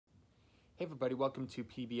Hey everybody, welcome to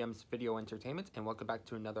PBM's Video Entertainment, and welcome back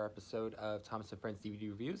to another episode of Thomas & Friends DVD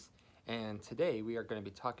Reviews. And today we are going to be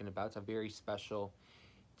talking about a very special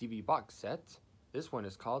DVD box set. This one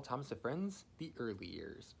is called Thomas & Friends, The Early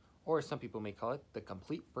Years, or some people may call it The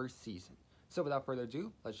Complete First Season. So without further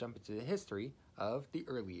ado, let's jump into the history of The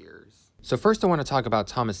Early Years. So first I want to talk about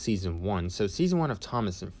Thomas Season 1. So Season 1 of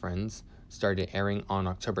Thomas & Friends started airing on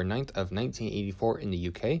October 9th of 1984 in the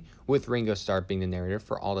UK, with Ringo Starr being the narrator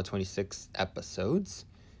for all the 26 episodes.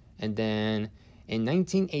 And then in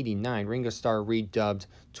 1989, Ringo Starr redubbed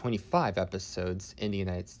 25 episodes in the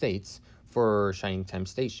United States for Shining Time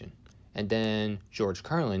Station. And then George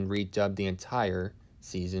Carlin redubbed the entire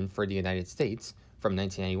season for the United States from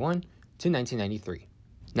 1991 to 1993.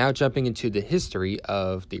 Now jumping into the history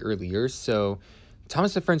of The Early Years. So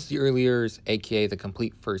Thomas & Friends The Early Years, aka The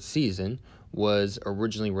Complete First Season, was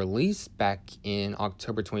originally released back in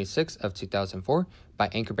October 26th of 2004 by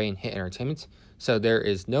Anchor Bay and Hit Entertainment. So there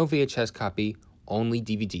is no VHS copy, only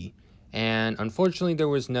DVD. And unfortunately there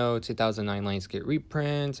was no 2009 Lionsgate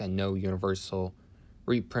reprint and no Universal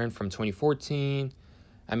reprint from 2014.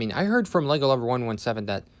 I mean, I heard from Lego Lover 117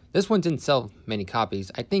 that this one didn't sell many copies.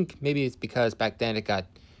 I think maybe it's because back then it got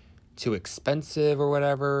too expensive or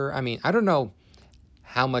whatever. I mean, I don't know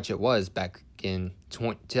how much it was back in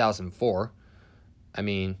 2004. I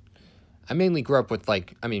mean, I mainly grew up with I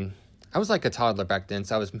was like a toddler back then,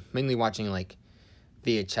 so I was mainly watching like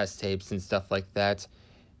VHS tapes and stuff like that.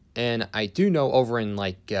 And I do know over in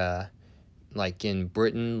like in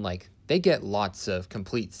Britain, like they get lots of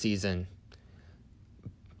complete season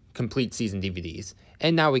DVDs.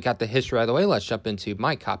 And now we got the history out of the way, let's jump into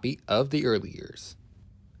my copy of The Early Years.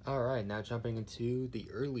 Alright, now jumping into The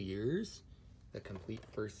Early Years, The Complete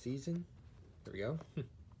First Season. There we go.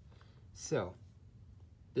 So,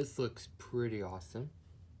 this looks pretty awesome.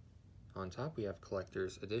 On top, we have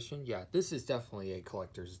Collector's Edition. Yeah, this is definitely a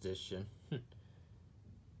Collector's Edition.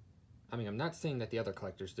 I mean, I'm not saying that the other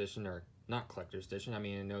Collector's Edition are not Collector's Edition. I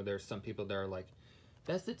mean, I know there's some people that are like,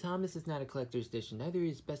 Best of Thomas is not a Collector's Edition, neither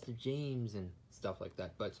is Best of James and stuff like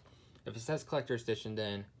that. But if it says Collector's Edition,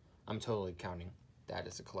 then I'm totally counting that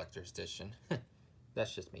as a Collector's Edition.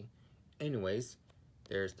 That's just me. Anyways,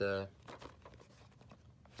 there's the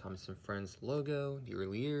Thomas & Friends logo, The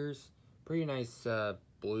Early Years. Pretty nice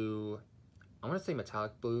blue. I want to say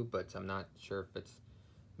metallic blue, but I'm not sure if it's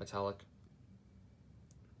metallic.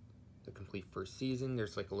 The Complete First Season.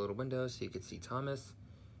 There's like a little window so you can see Thomas.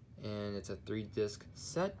 And it's a 3-disc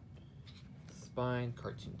set. Spine,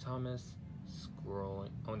 Cartoon Thomas.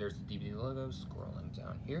 Scrolling. Oh, and there's the DVD logo. Scrolling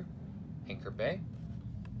down here. Anchor Bay.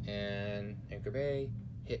 And Anchor Bay.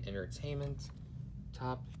 Hit Entertainment.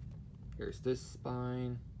 Top. Here's this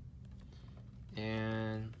spine.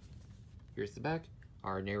 And here's the back.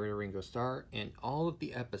 Our narrator Ringo Starr. And all of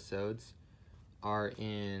the episodes are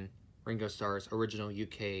in Ringo Starr's original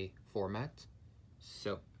UK format.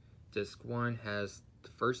 So, Disc 1 has the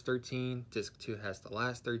first 13, Disc 2 has the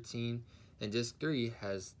last 13, and Disc 3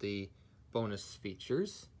 has the bonus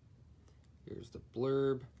features. Here's the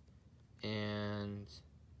blurb. And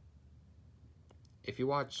if you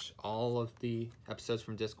watch all of the episodes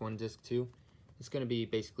from Disc 1 and Disc 2, it's going to be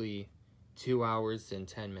basically 2 hours and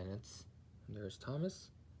 10 minutes. And there's Thomas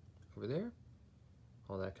over there.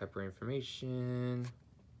 All that copyright information.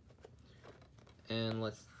 And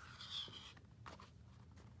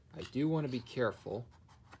I do want to be careful.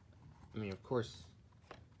 I mean, of course,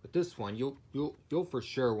 with this one, you'll for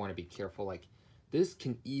sure want to be careful. Like, this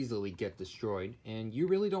can easily get destroyed, and you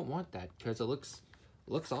really don't want that because it looks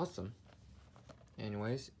awesome.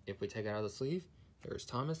 Anyways, if we take it out of the sleeve, there's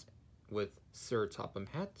Thomas with Sir Topham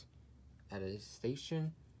hat at his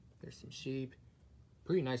station. There's some sheep.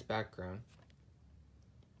 Pretty nice background.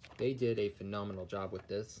 They did a phenomenal job with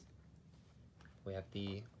this. We have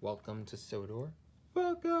the Welcome to Sodor.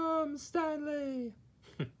 Welcome, Stanley!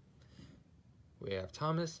 We have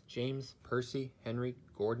Thomas, James, Percy, Henry,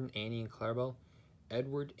 Gordon, Annie, and Clarabelle,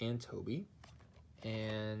 Edward, and Toby.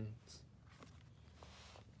 And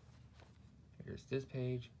here's this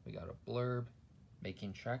page. We got a blurb.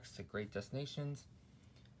 Making tracks to great destinations.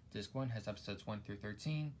 Disc 1 has episodes 1 through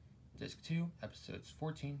 13. Disc 2, episodes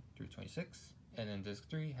 14 through 26. And then Disc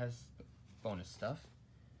 3 has bonus stuff.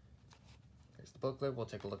 There's the booklet. We'll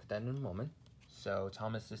take a look at that in a moment. So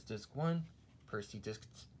Thomas is Disc 1, Percy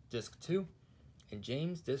Disc 2, and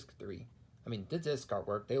James Disc 3. I mean, the disc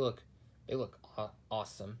artwork, they look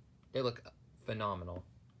awesome. They look phenomenal,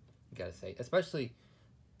 you gotta say. Especially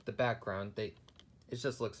the background, it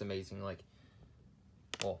just looks amazing. Like,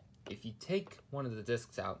 well, if you take one of the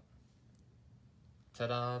discs out,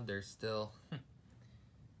 ta-da, there's still,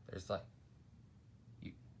 there's like,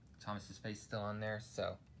 Thomas's face still on there,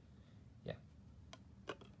 so yeah.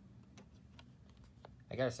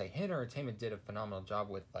 I gotta say, Hit Entertainment did a phenomenal job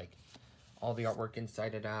with like all the artwork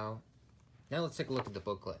inside it out. Now let's take a look at the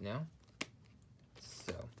booklet now.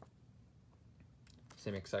 So,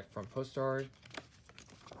 same exact front poster art.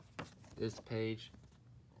 This page,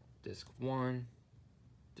 disc 1,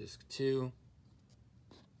 disc 2.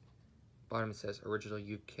 Bottom says original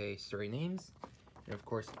UK story names. And of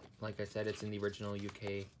course, like I said, it's in the original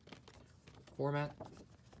UK format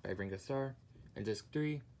by Ringo Starr. And disc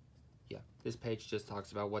 3, yeah, this page just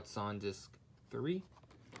talks about what's on disc 3.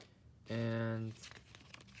 And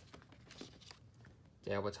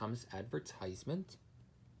they have a Thomas advertisement,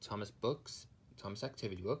 Thomas books, Thomas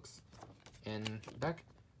activity books, and back,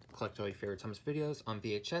 collect all your favorite Thomas videos on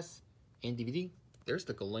VHS and DVD. There's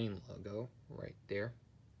the Ghislaine logo right there.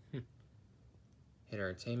 Hit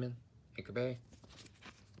Entertainment, Anchor Bay.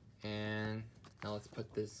 And now let's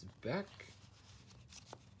put this back.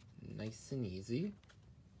 Nice and easy.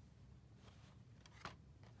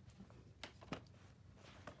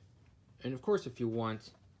 And of course, if you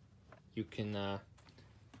want, you can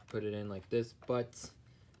put it in like this, but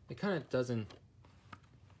it kind of doesn't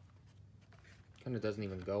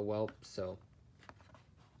even go well. So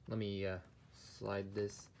let me slide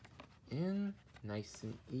this in nice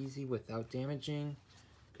and easy without damaging,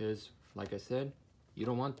 because like I said, you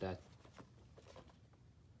don't want that.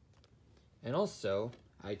 And also,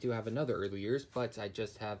 I do have another early years, but I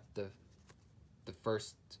just have the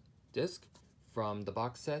first disc from the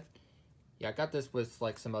box set. Yeah, I got this with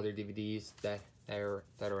like some other DVDs that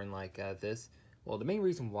are in like this. Well, the main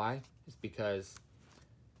reason why is because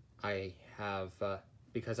I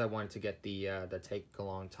wanted to get the Take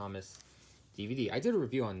Along Thomas DVD. I did a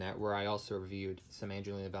review on that where I also reviewed some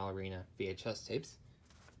Angelina Ballerina VHS tapes.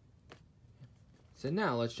 So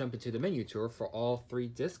now let's jump into the menu tour for all 3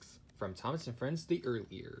 discs from Thomas and Friends: The Early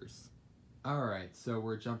Years. Alright, so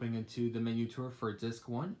we're jumping into the menu tour for disc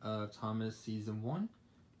 1 of Thomas Season 1.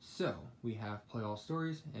 So, we have Play All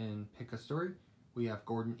Stories and Pick a Story. We have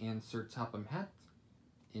Gordon and Sir Topham Hatt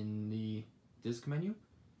in the disc menu.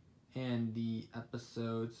 And the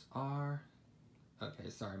episodes are... Okay,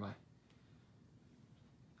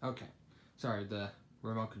 sorry, the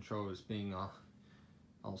remote control is being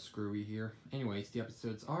all screwy here. Anyways, the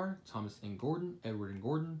episodes are Thomas and Gordon, Edward and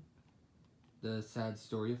Gordon, The Sad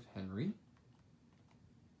Story of Henry,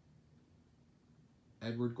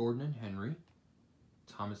 Edward, Gordon, and Henry,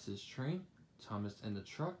 Thomas's Train, Thomas and the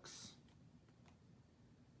Trucks,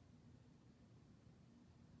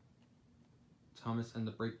 Thomas and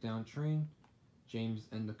the Breakdown Train, James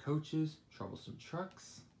and the Coaches, Troublesome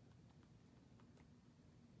Trucks,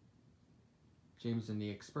 James and the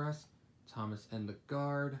Express, Thomas and the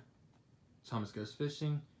Guard, Thomas Goes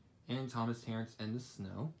Fishing, and Thomas, Terrence, and the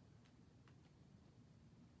Snow.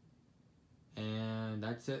 And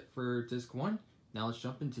that's it for disc 1. Now let's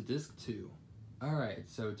jump into disc 2. Alright,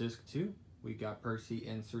 so disc 2, we got Percy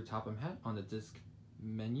and Sir Topham Hatt on the disc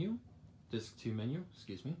 2 menu.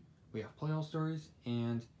 We have Play All Stories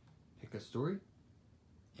and Pick a Story.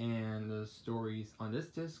 And the stories on this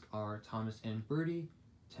disc are Thomas and Bertie,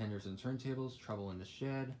 Tenders and Turntables, Trouble in the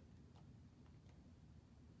Shed,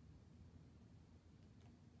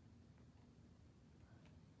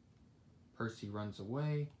 Percy Runs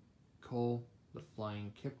Away, Cole, the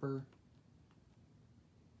Flying Kipper,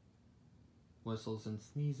 Whistles and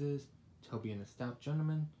Sneezes, Toby and the Stout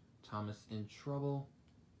Gentleman, Thomas in Trouble,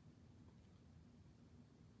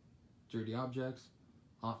 Dirty Objects,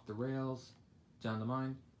 Off the Rails, Down the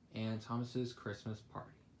Mine, and Thomas's Christmas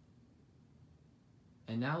Party.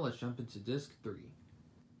 And now let's jump into disc 3.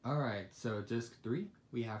 Alright, so disc 3,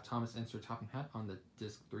 we have Thomas and Sir Topham Hatt on the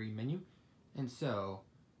disc 3 menu. And so,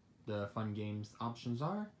 the fun games options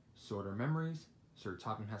are Sodor Memories, Sir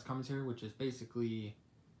Topham Hatt's commentary, which is basically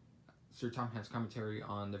Sir Topham Hatt's commentary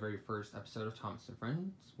on the very first episode of Thomas and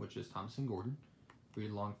Friends, which is Thomas and Gordon.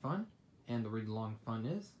 Read Along Fun, and the Read Along Fun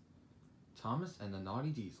is Thomas and the Naughty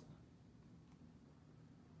Diesel.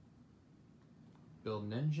 Build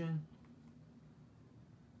an Engine.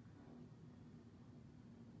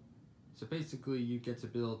 So basically you get to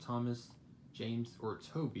build Thomas, James, or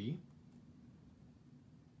Toby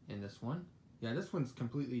in this one. Yeah, this one's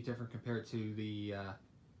completely different compared to the,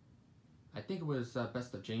 I think it was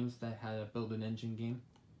Best of James that had a Build an Engine game.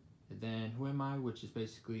 And then Who Am I, which is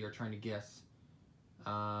basically you're trying to guess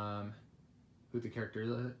who the character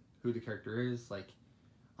is. Like,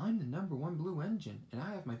 I'm the #1 blue engine, and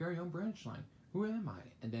I have my very own branch line. Who am I?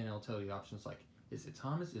 And then it'll tell you options like, is it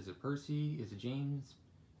Thomas? Is it Percy? Is it James?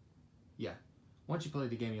 Yeah. Once you play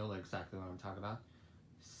the game, you'll know exactly what I'm talking about.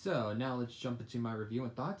 So now let's jump into my review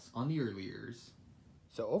and thoughts on the early years.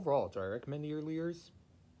 So overall, do I recommend the early years?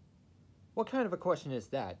 What kind of a question is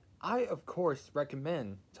that? I, of course,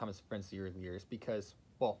 recommend Thomas and Friends the early years because,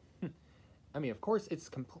 well, I mean, of course, it's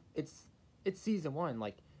season one.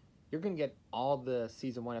 Like, you're gonna get all the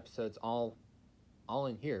season one episodes all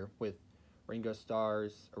in here with Ringo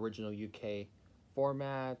Starr's original UK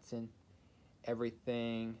formats and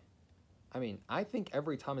everything. I mean, I think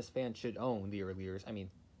every Thomas fan should own the early years. I mean,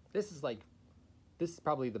 this is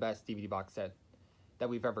probably the best DVD box set that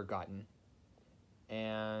we've ever gotten.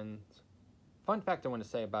 And fun fact I want to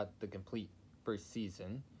say about the complete first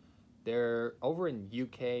season, they're over in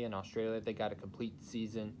UK and Australia. They got a complete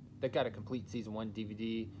season. They got a complete season 1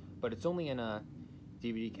 DVD, but it's only in a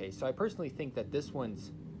DVD case. So I personally think that this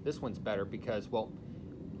one's better because, well,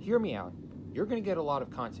 hear me out. You're gonna get a lot of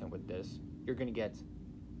content with this. You're gonna get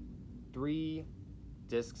 3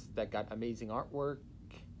 discs that got amazing artwork,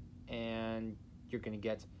 and you're gonna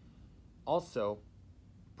get also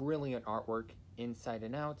brilliant artwork inside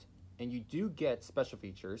and out, and you do get special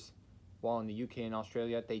features. While in the UK and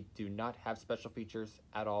Australia, they do not have special features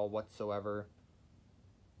at all whatsoever.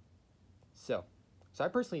 So I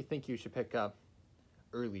personally think you should pick up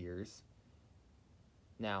early years.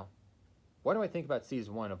 Now, what do I think about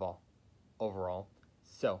season 1 of all overall?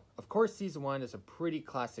 So, of course, season 1 is a pretty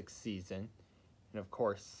classic season, and of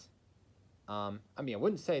course, I mean, I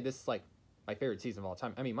wouldn't say this is like my favorite season of all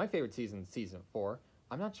time. I mean, my favorite season is season 4.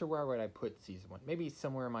 I'm not sure where would I put season 1. Maybe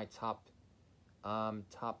somewhere in my top 3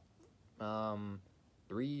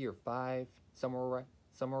 or 5, somewhere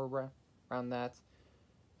around that.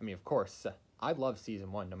 I mean, of course, I love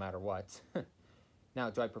season 1 no matter what. Now,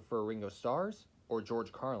 do I prefer Ringo Starr's or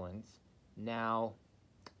George Carlin's? Now,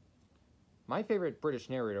 my favorite British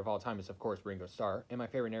narrator of all time is, of course, Ringo Starr, and my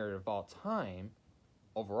favorite narrator of all time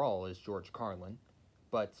overall is George Carlin.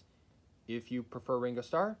 But if you prefer Ringo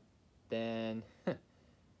Starr, then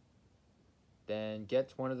then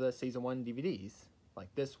get one of the season 1 DVDs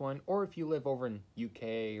like this one, or if you live over in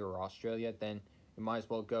UK or Australia, then you might as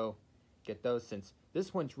well go get those, since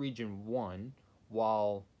this one's region 1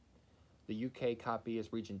 while the UK copy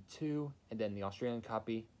is region 2, and then the Australian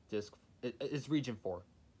copy is region 4.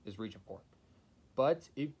 But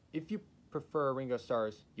if you prefer Ringo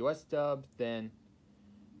Starr's US dub, then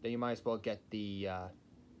you might as well get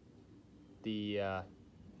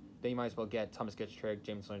then you might as well get Thomas Gets Tricked,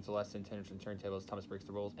 James Learns a Lesson, Tenors and Turntables, Thomas Breaks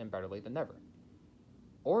the Rules, and Better Late Than Never.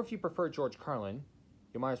 Or if you prefer George Carlin,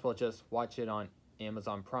 you might as well just watch it on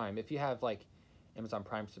Amazon Prime. If you have like Amazon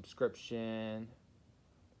Prime subscription,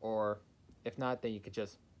 or if not, then you could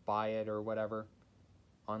just buy it or whatever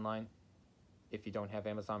online if you don't have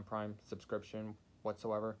Amazon Prime subscription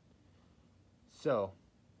whatsoever. So,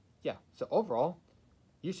 yeah. So overall,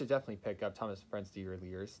 you should definitely pick up Thomas and Friends the early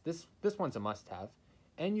years. This one's a must-have,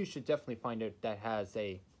 and you should definitely find it that has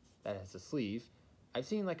a sleeve. I've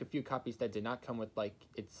seen like a few copies that did not come with like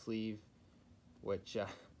its sleeve, which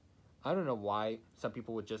I don't know why some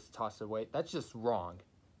people would just toss it away. That's just wrong.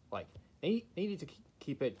 Like they need to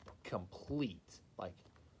keep it complete, like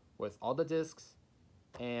with all the discs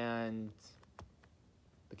and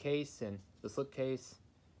the case and the slipcase.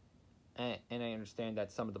 And I understand that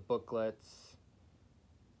some of the booklets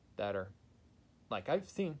that are like I've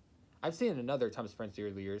seen another Thomas Friends the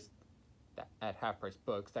early years that at half price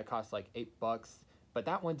books that cost like $8, but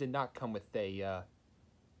that one did not come with a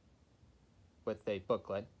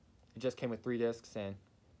booklet. It just came with 3 discs,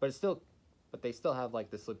 but they still have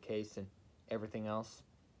like the slipcase and everything else.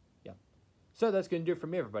 Yeah. So that's gonna do it for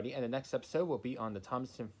me, everybody. And the next episode will be on the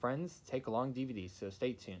Thomas and Friends Take Along DVD. So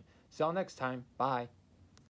stay tuned. See y'all next time. Bye.